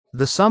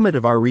the summit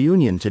of our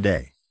reunion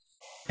today,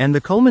 and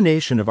the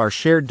culmination of our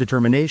shared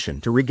determination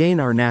to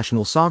regain our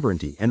national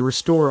sovereignty and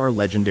restore our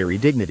legendary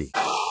dignity.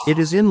 It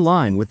is in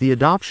line with the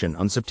adoption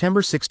on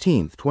September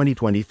 16,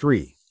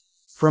 2023,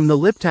 from the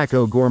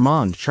Liptako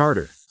Gourmand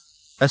Charter,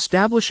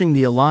 establishing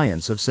the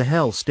Alliance of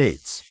Sahel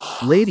States.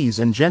 Ladies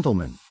and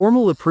gentlemen,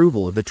 formal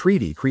approval of the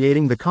treaty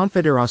creating the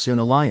Confédération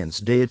Alliance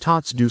des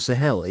États du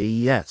Sahel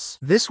AES.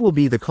 This will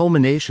be the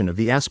culmination of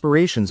the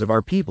aspirations of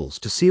our peoples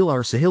to seal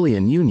our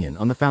Sahelian union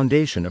on the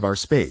foundation of our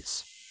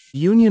space.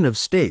 Union of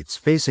states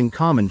facing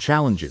common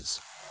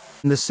challenges.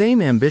 The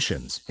same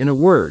ambitions, in a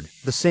word,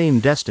 the same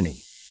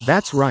destiny.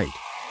 That's right.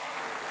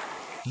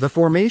 The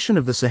formation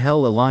of the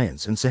Sahel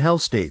Alliance and Sahel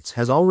states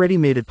has already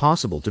made it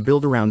possible to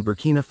build around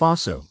Burkina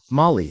Faso,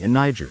 Mali and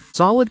Niger.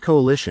 Solid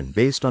coalition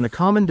based on a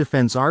common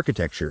defense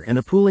architecture and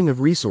a pooling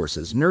of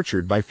resources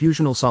nurtured by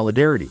fusional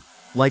solidarity,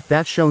 like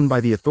that shown by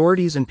the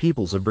authorities and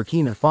peoples of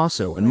Burkina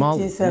Faso and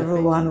Mali. Yes,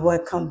 everyone,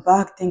 welcome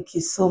back. Thank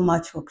you so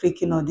much for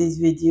clicking on this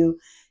video.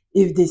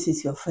 If this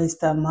is your first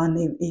time, my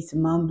name is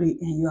Mambri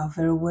and you are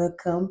very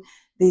welcome.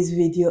 This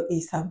video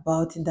is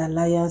about the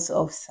Alliance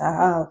of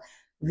Sahel.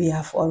 We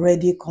have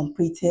already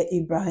completed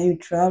Ibrahim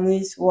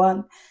Traore's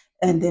one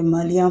and the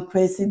Malian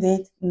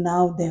president,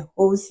 now the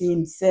host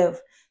himself,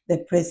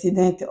 the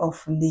president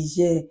of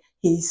Niger,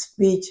 his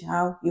speech,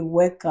 how he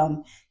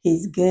welcomed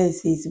his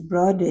guests, his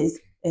brothers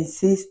and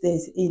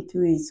sisters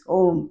into his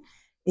home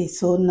is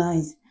so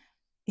nice.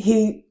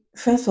 He,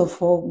 first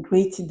of all,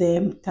 greeted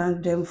them,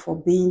 thanked them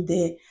for being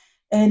there,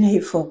 and he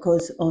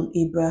focused on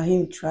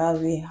Ibrahim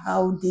Traore,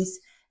 how this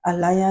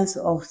Alliance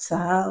of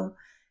Sahel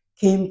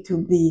came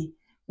to be.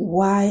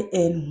 Why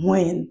and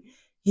when.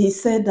 He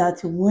said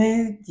that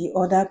when the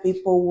other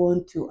people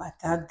want to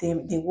attack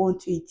them, they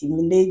want to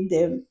intimidate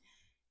them,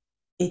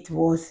 it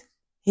was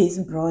his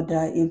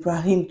brother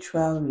Ibrahim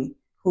Traore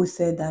who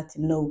said that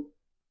no,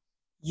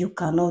 you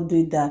cannot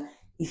do that.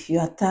 If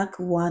you attack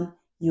one,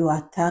 you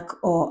attack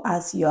all,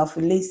 as you have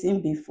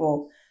listened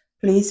before.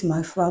 Please,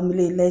 my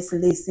family, let's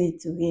listen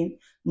to him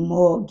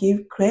more.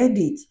 Give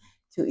credit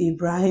to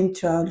Ibrahim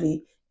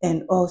Traore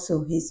and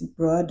also his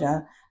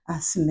brother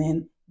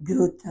Asman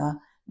Gota,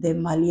 the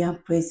Malian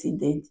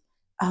president.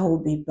 I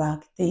will be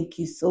back. Thank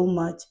you so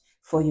much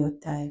for your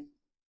time.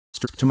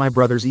 To my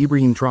brothers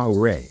Ibrahim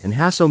Traore and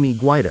Hassoumi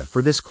Goïta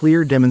for this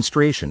clear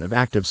demonstration of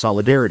active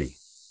solidarity.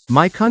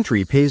 My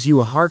country pays you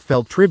a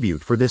heartfelt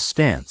tribute for this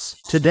stance,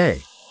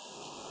 today.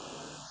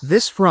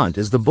 This front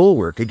is the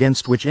bulwark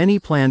against which any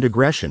planned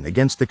aggression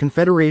against the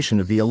Confederation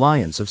of the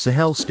Alliance of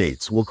Sahel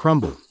States will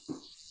crumble.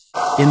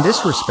 In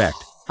this respect,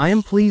 I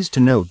am pleased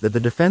to note that the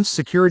defense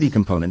security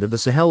component of the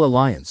Sahel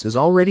Alliance is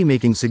already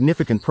making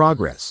significant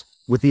progress,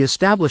 with the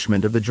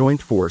establishment of the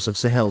Joint Force of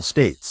Sahel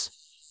States.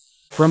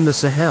 From the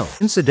Sahel,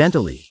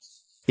 incidentally,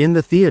 in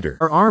the theater,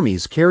 our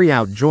armies carry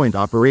out joint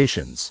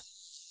operations.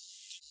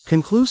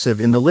 Conclusive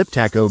in the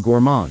Liptako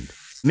Gourmand,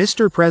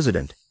 Mr.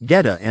 President,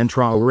 Goïta and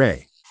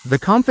Traoré. The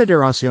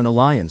Confédération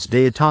Alliance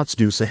des États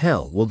du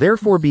Sahel will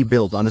therefore be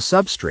built on a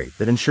substrate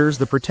that ensures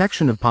the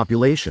protection of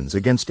populations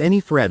against any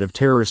threat of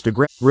terrorist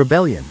aggression,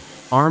 rebellion,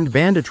 armed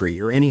banditry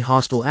or any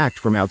hostile act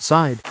from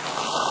outside.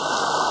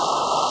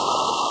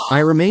 I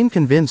remain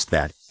convinced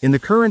that, in the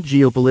current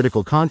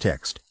geopolitical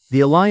context, the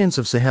Alliance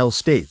of Sahel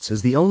States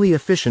is the only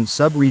efficient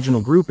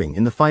sub-regional grouping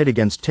in the fight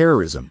against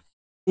terrorism.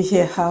 You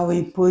hear how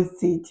he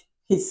puts it.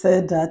 He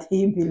said that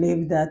he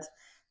believed that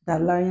the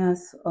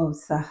Alliance of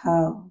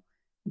Sahel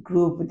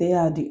group, they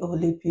are the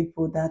only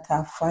people that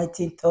are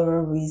fighting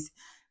terrorists.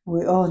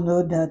 We all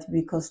know that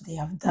because they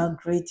have done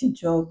a great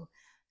job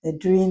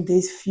during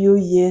these few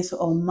years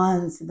or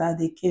months that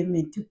they came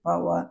into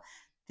power.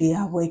 They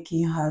are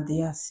working hard,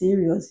 they are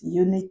serious.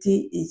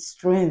 Unity is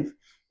strength,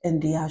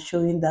 and they are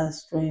showing that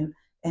strength,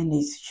 and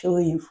it's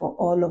showing for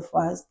all of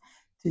us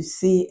to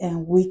see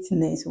and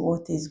witness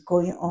what is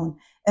going on.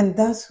 And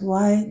that's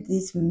why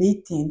this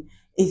meeting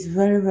is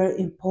very, very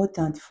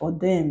important for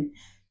them,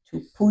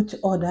 to put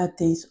other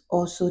things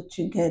also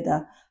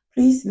together.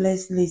 Please,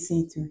 let's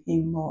listen to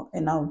him more,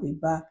 and I'll be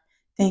back.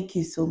 Thank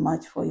you so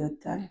much for your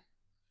time.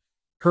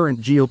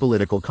 Current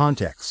geopolitical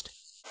context.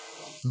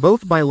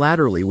 Both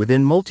bilaterally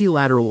within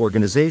multilateral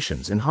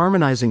organizations and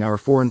harmonizing our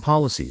foreign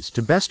policies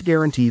to best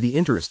guarantee the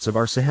interests of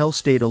our Sahel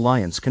State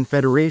Alliance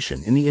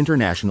Confederation in the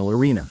international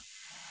arena.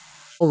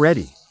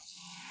 Already,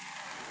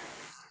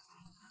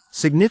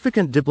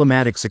 significant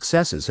diplomatic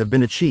successes have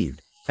been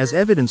achieved, as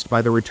evidenced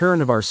by the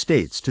return of our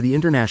states to the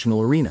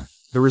international arena,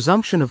 the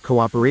resumption of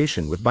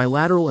cooperation with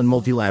bilateral and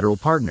multilateral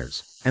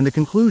partners, and the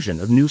conclusion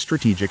of new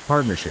strategic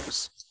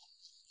partnerships.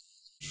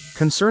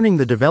 Concerning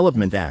the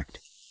Development Act,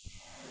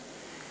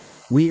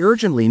 we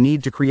urgently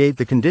need to create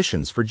the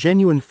conditions for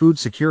genuine food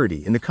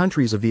security in the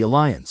countries of the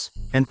Alliance,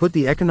 and put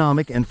the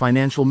economic and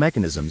financial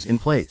mechanisms in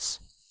place.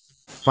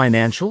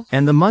 Financial,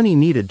 and the money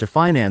needed to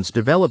finance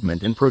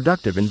development and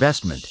productive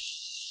investment.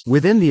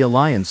 Within the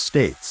Alliance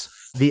states,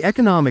 the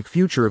economic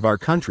future of our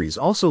countries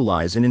also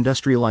lies in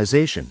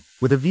industrialization,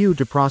 with a view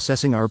to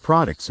processing our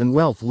products and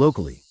wealth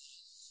locally.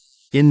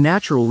 In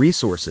natural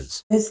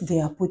resources, Yes, they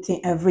are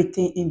putting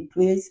everything in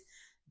place.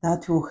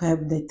 that will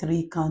help the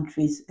three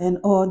countries. And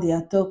all they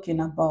are talking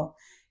about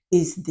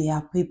is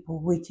their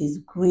people, which is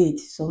great.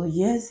 So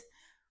yes,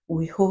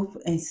 we hope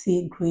and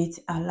see great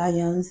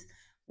alliance.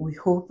 We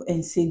hope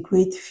and see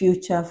great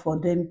future for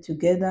them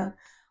together.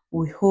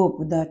 We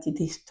hope that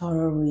this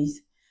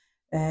terrorist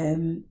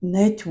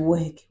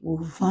network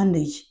will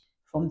vanish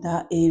from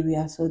that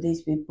area so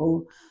these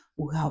people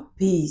will have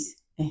peace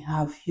and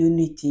have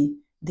unity.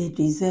 They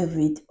deserve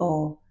it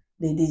all.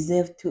 They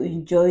deserve to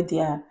enjoy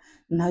their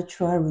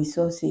natural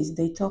resources.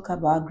 They talk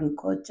about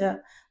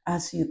agriculture,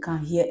 as you can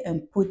hear,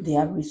 and put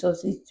their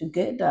resources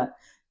together,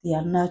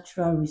 their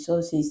natural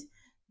resources,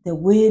 the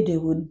way they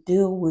would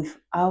deal with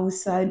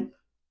outside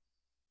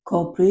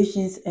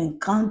corporations and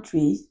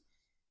countries,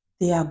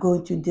 they are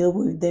going to deal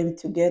with them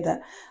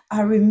together.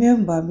 I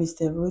remember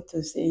Mr.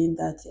 Ruto saying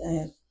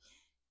that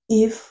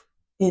if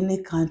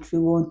any country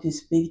want to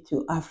speak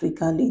to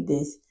African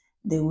leaders,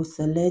 they will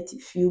select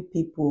few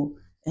people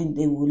and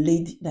they will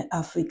lead the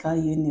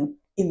African Union.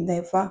 It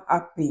never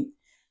happened.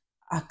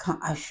 I can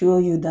assure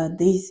you that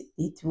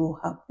it will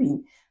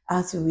happen,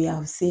 as we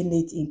have seen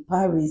it in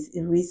Paris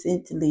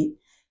recently.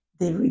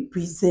 They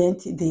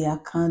represent their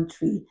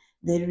country.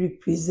 They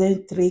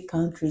represent three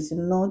countries,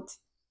 not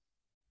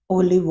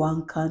only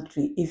one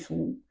country. If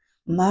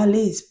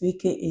Mali is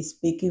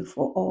speaking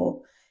for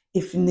all.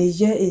 If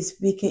Niger is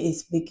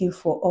speaking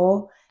for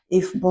all.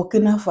 If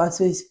Burkina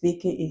Faso is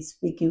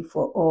speaking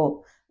for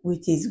all,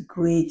 which is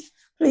great.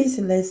 Please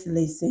let's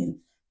listen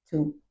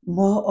to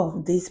more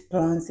of these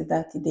plans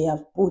that they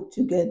have put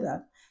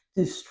together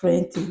to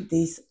strengthen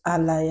this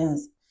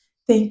alliance.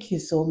 Thank you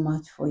so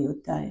much for your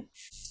time.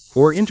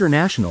 Or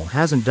international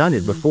hasn't done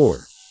it before.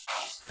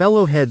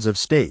 Fellow heads of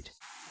state.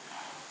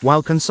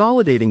 While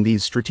consolidating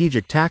these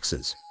strategic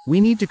taxes,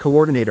 we need to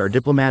coordinate our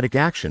diplomatic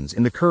actions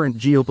in the current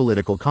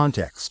geopolitical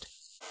context,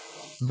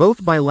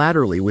 both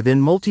bilaterally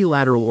within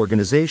multilateral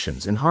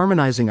organizations and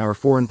harmonizing our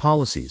foreign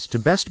policies to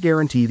best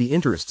guarantee the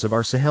interests of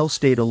our Sahel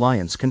State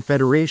Alliance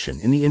Confederation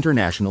in the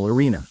international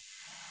arena.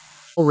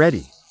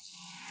 Already,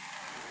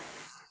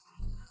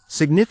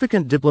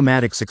 significant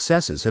diplomatic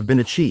successes have been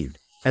achieved,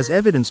 as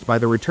evidenced by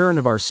the return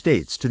of our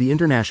states to the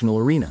international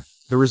arena,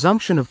 the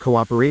resumption of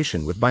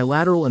cooperation with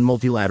bilateral and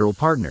multilateral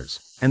partners,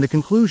 and the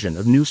conclusion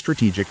of new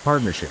strategic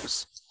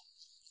partnerships.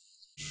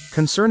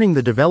 Concerning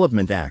the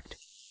Development Act,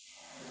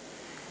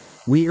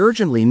 we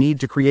urgently need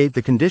to create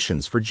the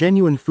conditions for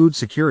genuine food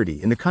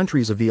security in the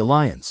countries of the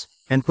alliance,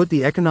 and put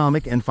the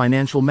economic and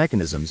financial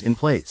mechanisms in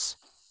place.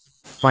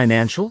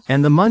 Financial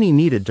and the money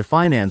needed to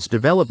finance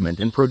development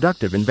and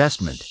productive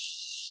investment.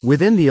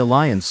 Within the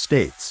alliance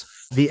states,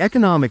 the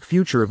economic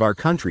future of our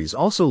countries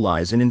also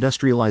lies in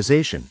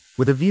industrialization,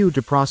 with a view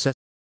to process.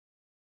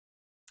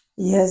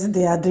 Yes,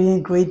 they are doing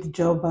a great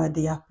job by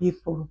their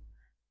people.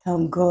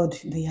 Thank God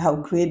they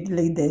have great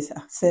leaders.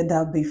 I've said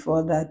that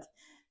before, that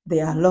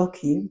they are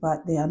lucky,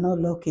 but they are not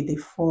lucky. They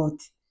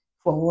fought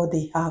for what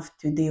they have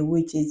today,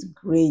 which is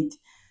great.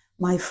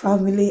 My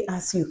family,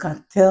 as you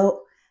can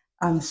tell,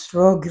 I'm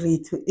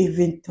struggling to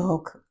even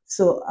talk.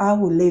 So I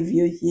will leave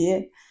you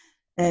here,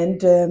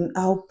 and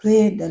I'll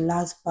play the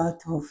last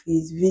part of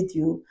his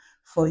video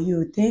for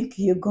you. Thank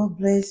you. God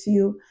bless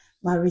you,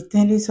 my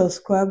returning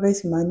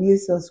subscribers, my new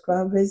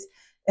subscribers,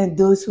 and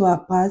those who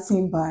are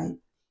passing by.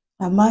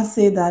 I must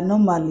say that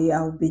normally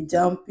I'll be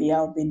jumping,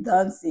 I'll be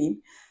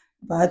dancing,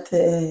 but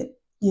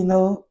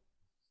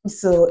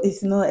so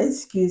it's no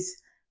excuse.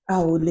 I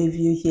will leave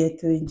you here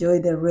to enjoy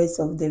the rest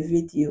of the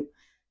video,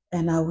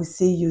 and I will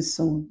see you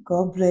soon.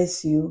 God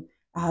bless you.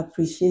 I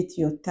appreciate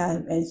your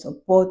time and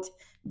support,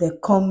 the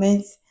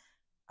comments.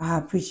 I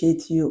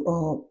appreciate you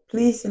all.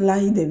 Please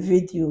like the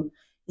video.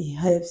 It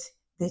helps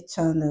the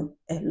channel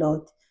a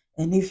lot.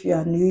 And if you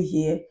are new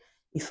here,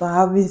 if I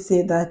haven't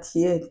said that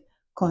yet,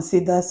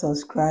 consider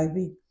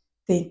subscribing.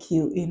 Thank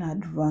you in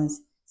advance.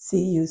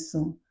 See you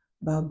soon.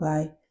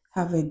 Bye-bye.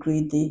 Have a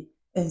great day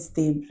and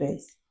stay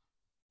blessed.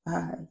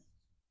 Bye.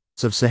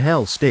 Of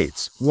Sahel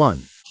states.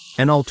 1.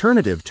 An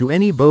alternative to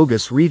any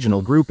bogus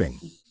regional grouping.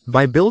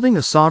 By building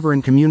a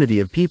sovereign community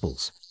of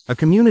peoples, a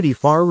community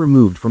far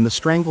removed from the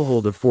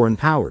stranglehold of foreign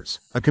powers,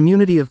 a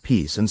community of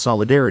peace and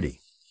solidarity.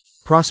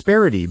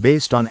 Prosperity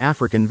based on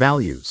African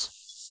values.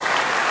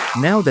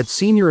 Now that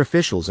senior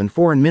officials and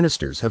foreign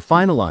ministers have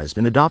finalized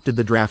and adopted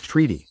the draft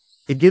treaty,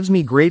 it gives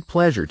me great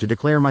pleasure to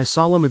declare my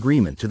solemn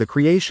agreement to the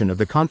creation of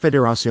the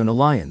Confédération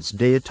Alliance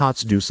des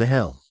États du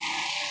Sahel.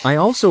 I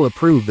also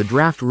approve the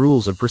draft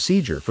rules of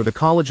procedure for the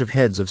College of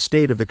Heads of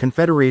State of the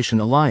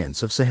Confederation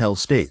Alliance of Sahel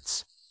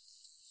States.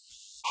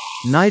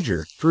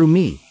 Niger, through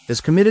me,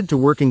 is committed to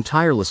working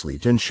tirelessly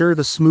to ensure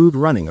the smooth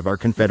running of our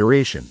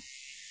confederation.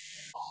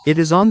 It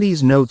is on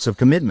these notes of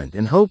commitment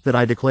and hope that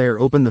I declare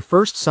open the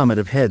first summit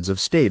of heads of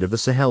state of the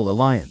Sahel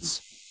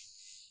Alliance.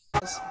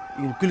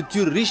 Une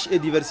culture riche et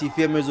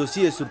diversifiée, mais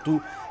aussi et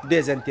surtout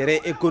des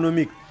intérêts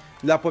économiques.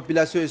 La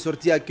population est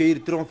sortie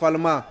accueillir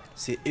triomphalement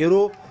ces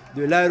héros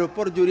de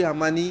l'aéroport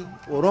d'Abdourahmane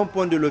au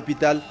rond-point de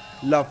l'hôpital.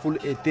 La foule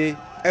était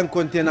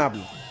incontenable.